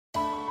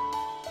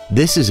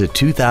This is a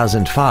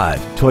 2005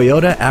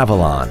 Toyota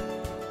Avalon.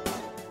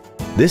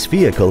 This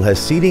vehicle has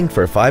seating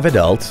for 5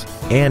 adults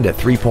and a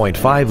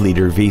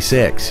 3.5-liter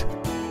V6.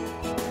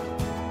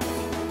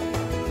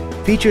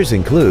 Features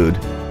include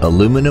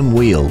aluminum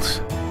wheels,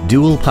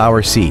 dual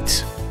power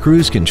seats,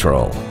 cruise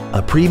control,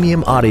 a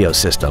premium audio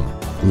system,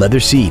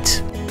 leather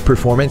seats,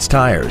 performance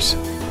tires,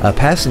 a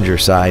passenger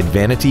side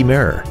vanity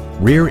mirror,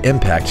 rear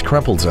impact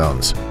crumple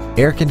zones,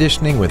 air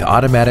conditioning with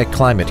automatic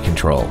climate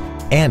control,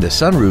 and a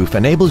sunroof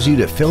enables you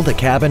to fill the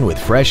cabin with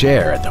fresh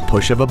air at the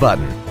push of a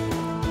button.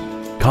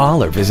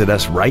 Call or visit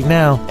us right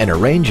now and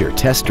arrange your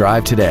test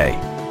drive today.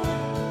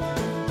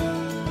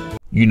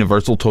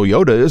 Universal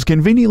Toyota is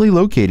conveniently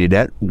located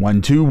at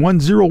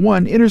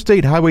 12101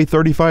 Interstate Highway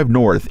 35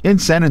 North in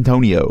San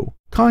Antonio.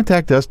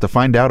 Contact us to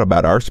find out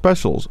about our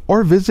specials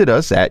or visit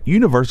us at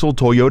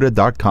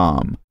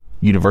universaltoyota.com.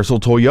 Universal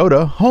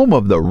Toyota, home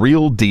of the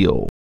real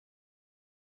deal.